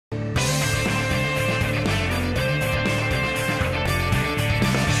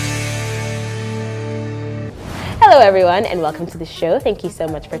everyone, and welcome to the show. Thank you so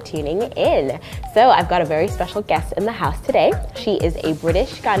much for tuning in. So I've got a very special guest in the house today. She is a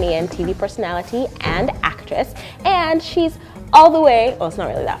British Ghanaian TV personality and actress, and she's all the way, well, it's not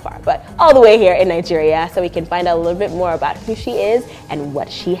really that far, but all the way here in Nigeria, so we can find out a little bit more about who she is and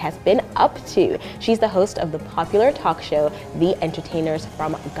what she has been up to. She's the host of the popular talk show, The Entertainers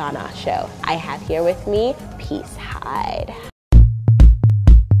from Ghana show. I have here with me, Peace Hyde.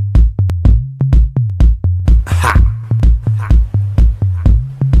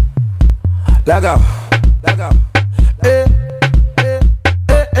 Let go, let go.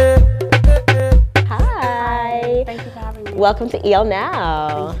 Hi. Thank you for having me. Welcome to EL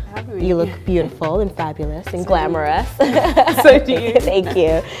Now. Thank you for having me. You look beautiful and fabulous and glamorous. So do you. Thank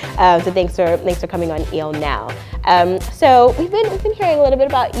you. So thanks for coming on EL Now. So we've been hearing a little bit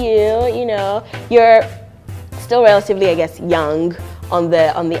about you. You know, you're still relatively, I guess, young on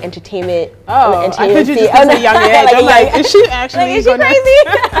the entertainment. Oh, on the I thought you just scene. said a young age. I'm like, is she actually Like, is she gonna... crazy?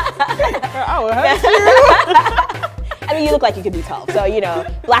 I will hurt you. I mean, you look like you could be 12, so, you know,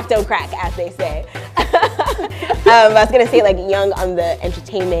 black don't crack, as they say. I was gonna say, like, young on the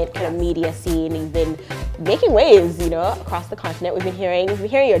entertainment kind of media scene. You've been making waves, you know, across the continent. We've been hearing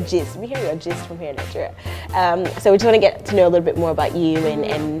your gist. We've been hearing your gist from here in Nigeria. So we just want to get to know a little bit more about you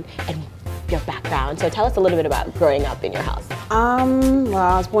and your background. So tell us a little bit about growing up in your house. Well,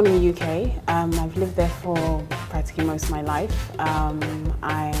 I was born in the UK. I've lived there for practically most of my life.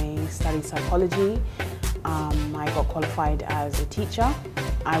 I studied psychology. I got qualified as a teacher.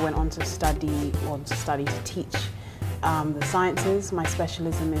 I went on to study to teach the sciences. My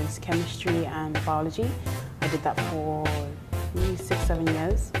specialism is chemistry and biology. I did that for maybe 6-7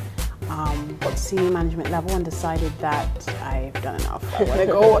 years. Got to senior management level and decided that I've done enough. I want to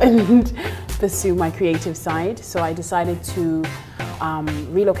go and pursue my creative side. So I decided to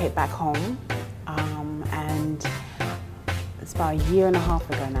relocate back home, and it's about 1.5 years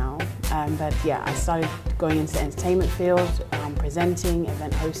ago now. But yeah, I started going into the entertainment field, presenting,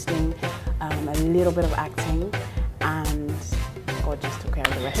 event hosting, a little bit of acting, and God just took care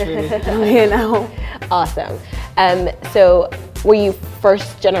of the rest really. I'm here now. Awesome. So were you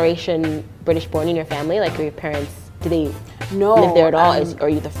first generation British born in your family? Like, were your parents, did they live there at all? Or are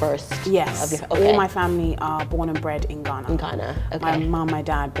you the first? Yes. Of your, okay. All my family are born and bred in Ghana. In Ghana, okay. My mom, my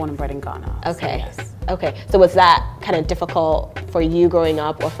dad, born and bred in Ghana. Okay. So yes. Okay. So was that kind of difficult for you growing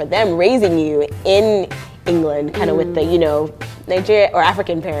up, or for them raising you in England, kind of with the, you know, Nigeria or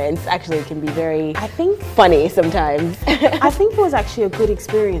African parents actually can be very funny sometimes. I think it was actually a good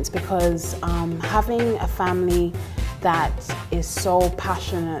experience because having a family that is so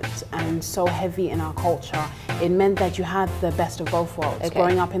passionate and so heavy in our culture, it meant that you had the best of both worlds. Okay.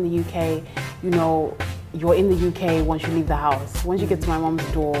 Growing up in the UK, you know, you're in the UK once you leave the house. Once you get to my mom's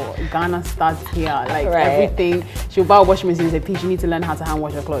door, Ghana starts here. Like everything, she'll buy a washing machine and say, Peach, you need to learn how to hand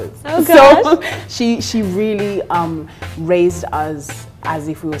wash your clothes. Oh gosh. So she really raised us as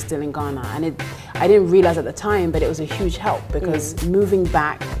if we were still in Ghana. And I didn't realize at the time, but it was a huge help because moving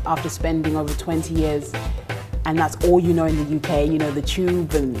back after spending over 20 years, and that's all you know in the UK, you know, the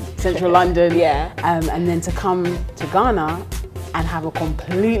tube and central London. Yeah. And then to come to Ghana and have a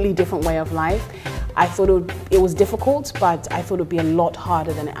completely different way of life, I thought it was difficult, but I thought it would be a lot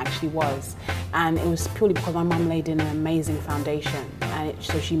harder than it actually was. And it was purely because my mum laid in an amazing foundation. And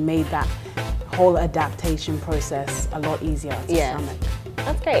so she made that whole adaptation process a lot easier to stomach.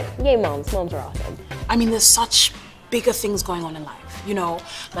 That's great. Yay, moms. Moms are awesome. I mean, there's such bigger things going on in life. You know,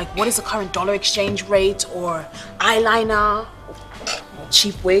 like what is the current dollar exchange rate, or eyeliner, or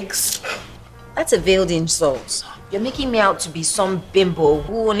cheap wigs. That's a veiled insult. You're making me out to be some bimbo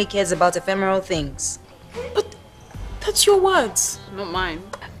who only cares about ephemeral things. But that's your words, not mine.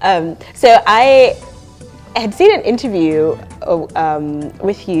 So I had seen an interview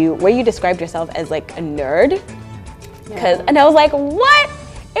with you where you described yourself as like a nerd. And I was like, what?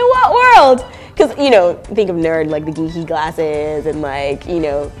 In what world? Because, you know, think of nerd like the geeky glasses and like, you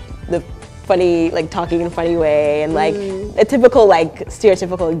know, the funny, like talking in a funny way and like a typical, like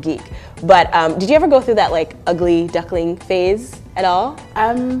stereotypical geek. But did you ever go through that like ugly duckling phase at all?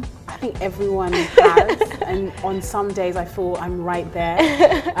 I think everyone has, and on some days I feel I'm right there.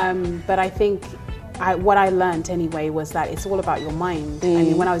 But I think what I learned anyway was that it's all about your mind. I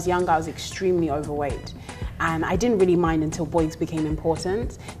mean, when I was younger, I was extremely overweight. And I didn't really mind until boys became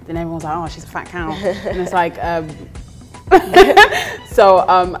important. Then everyone was like, oh, she's a fat cow. And it's like, so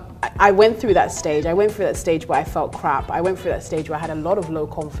I went through that stage. I went through that stage where I felt crap. I went through that stage where I had a lot of low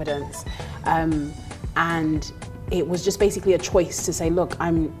confidence. And it was just basically a choice to say, look,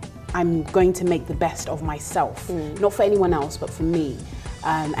 I'm going to make the best of myself. Not for anyone else, but for me.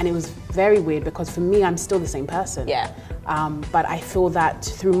 And it was very weird because for me, I'm still the same person. Yeah. But I feel that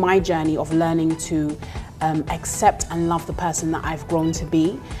through my journey of learning to accept and love the person that I've grown to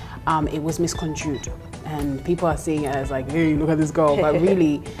be, it was misconstrued. And people are seeing it as like, hey, look at this girl. But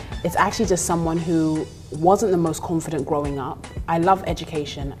really, it's actually just someone who wasn't the most confident growing up. I love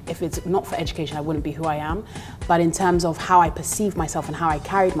education. If it's not for education, I wouldn't be who I am. But in terms of how I perceive myself and how I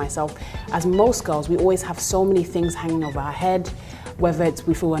carried myself, as most girls, we always have so many things hanging over our head. Whether it's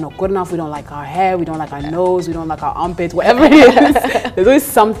we feel we're not good enough, we don't like our hair, we don't like our nose, we don't like our armpits, whatever it is, there's always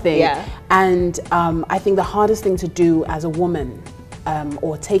something. Yeah. And I think the hardest thing to do as a woman,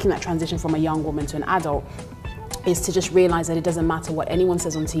 or taking that transition from a young woman to an adult, is to just realize that it doesn't matter what anyone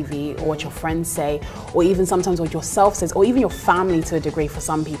says on TV or what your friends say, or even sometimes what yourself says, or even your family to a degree for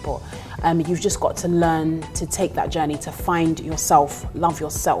some people. You've just got to learn to take that journey to find yourself, love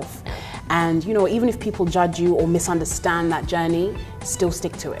yourself. And you know, even if people judge you or misunderstand that journey, still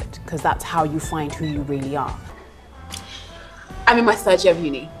stick to it, because that's how you find who you really are. I'm in my 3rd year of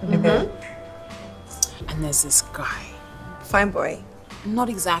uni. And there's this guy. Fine boy. Not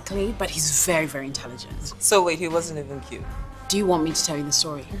exactly, but he's very, very intelligent. So wait, he wasn't even cute. Do you want me to tell you the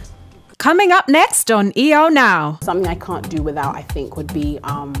story? Coming up next on EO Now. Something I can't do without, I think, would be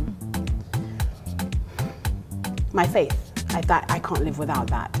my faith. I can't live without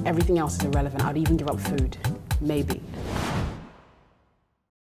that. Everything else is irrelevant. I'd even give up food, maybe.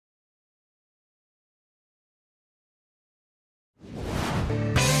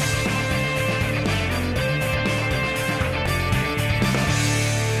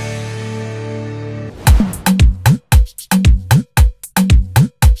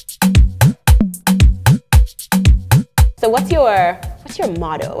 So what's your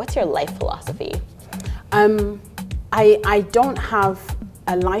motto? What's your life philosophy? I don't have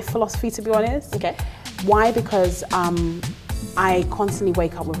a life philosophy, to be honest. Okay. Why? Because I constantly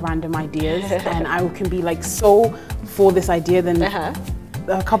wake up with random ideas and I can be like so for this idea, then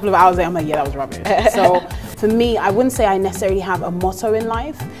a couple of hours later I'm like, yeah, that was rubbish. So for me, I wouldn't say I necessarily have a motto in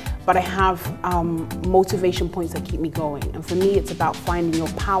life, but I have motivation points that keep me going. And for me, it's about finding your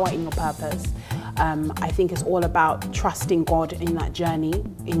power in your purpose. I think it's all about trusting God in that journey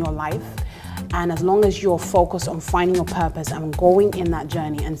in your life. And as long as you're focused on finding your purpose and going in that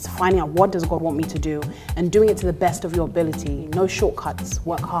journey and finding out what does God want me to do and doing it to the best of your ability, no shortcuts,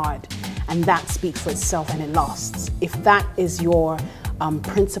 work hard, and that speaks for itself and it lasts. If that is your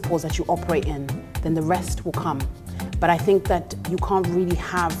principles that you operate in, then the rest will come. But I think that you can't really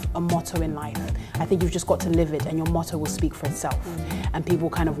have a motto in life. I think you've just got to live it and your motto will speak for itself. And people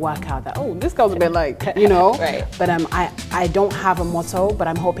kind of work out that, oh, this girl's a bit like, you know. Right. But I don't have a motto, but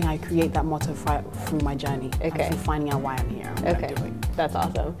I'm hoping I create that motto through my journey. Okay. And through finding out why I'm here and what I'm doing. That's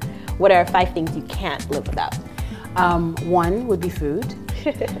awesome. What are 5 things you can't live without? 1 would be food.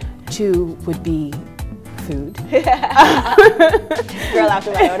 2 would be food. Girl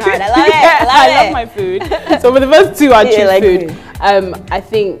after my own heart. I love it. I love my food. So for the first 2, I'd choose like food. I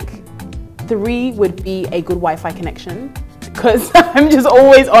think 3 would be a good Wi-Fi connection, because I'm just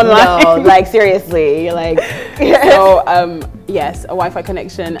always online. No, like seriously, you're like. So yes, a Wi-Fi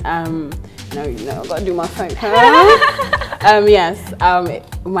connection. No, you know, I've got to do my thing. Yes,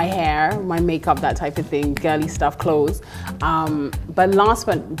 my hair, my makeup, that type of thing, girly stuff, clothes. But last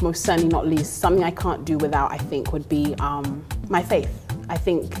but most certainly not least, something I can't do without, I think, would be my faith. I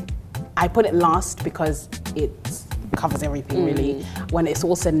think I put it last because it covers everything, really. When it's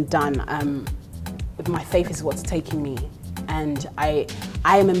all said and done, my faith is what's taking me. And I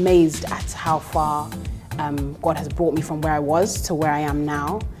am amazed at how far God has brought me from where I was to where I am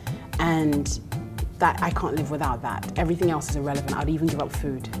now. And that I can't live without that. Everything else is irrelevant. I'd even give up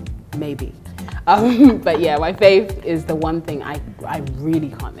food, maybe. But yeah, my faith is the one thing I really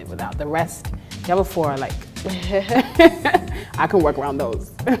can't live without. The rest, the other 4 are like, I can work around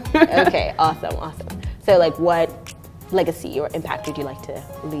those. Okay, awesome, awesome. So like what legacy or impact would you like to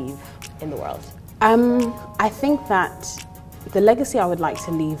leave in the world? I think that the legacy I would like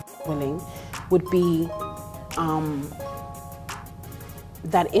to leave would be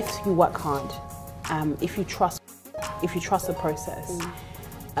that if you work hard, if you trust the process,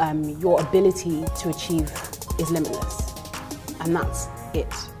 your ability to achieve is limitless, and that's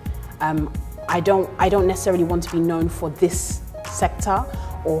it. I don't necessarily want to be known for this sector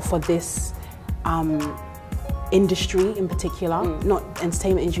or for this industry in particular, not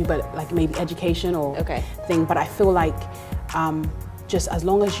entertainment industry, but like maybe education or thing. But I feel like just as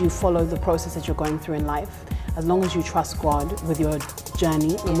long as you follow the process that you're going through in life, as long as you trust God with your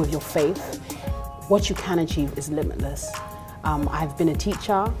journey and with your faith, what you can achieve is limitless. I've been a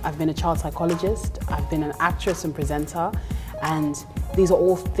teacher, I've been a child psychologist, I've been an actress and presenter, and these are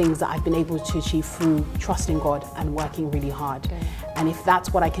all things that I've been able to achieve through trusting God and working really hard. Okay. And if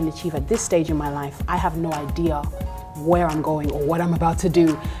that's what I can achieve at this stage in my life, I have no idea where I'm going or what I'm about to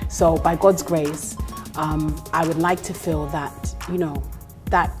do. So by God's grace, I would like to feel that, you know,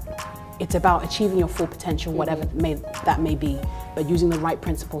 that it's about achieving your full potential, whatever that may be, but using the right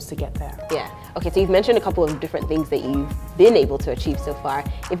principles to get there. Yeah. Okay, so you've mentioned a couple of different things that you've been able to achieve so far.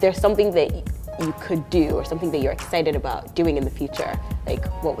 If there's something that you could do or something that you're excited about doing in the future, like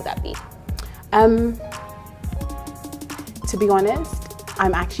what would that be? To be honest,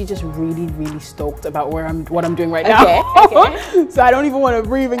 I'm actually just really, really stoked about what I'm doing right now. Okay. So I don't even want to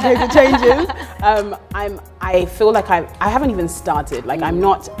breathe in case it changes. I feel like I haven't even started. Like I'm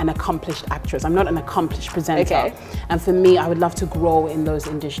not an accomplished actress. I'm not an accomplished presenter. Okay. And for me, I would love to grow in those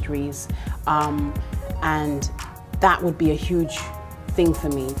industries. And that would be a huge thing for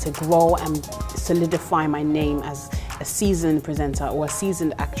me, to grow and solidify my name as a seasoned presenter or a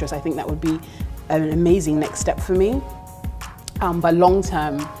seasoned actress. I think that would be an amazing next step for me. But long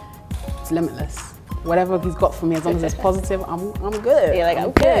term, it's limitless. Whatever he's got for me, as long as it's positive, I'm good. You're like,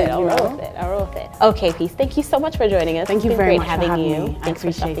 I'm good. I'll roll with it. I'll roll with it. Okay, Peace. Thank you so much for joining us. Thank you very much for having me. Thanks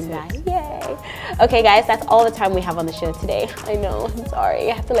for stopping by. it. Yay. Okay, guys, that's all the time we have on the show today. I know. I'm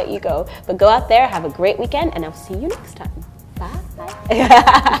sorry. I have to let you go. But go out there, have a great weekend, and I'll see you next time. Bye.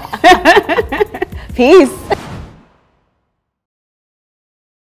 Peace.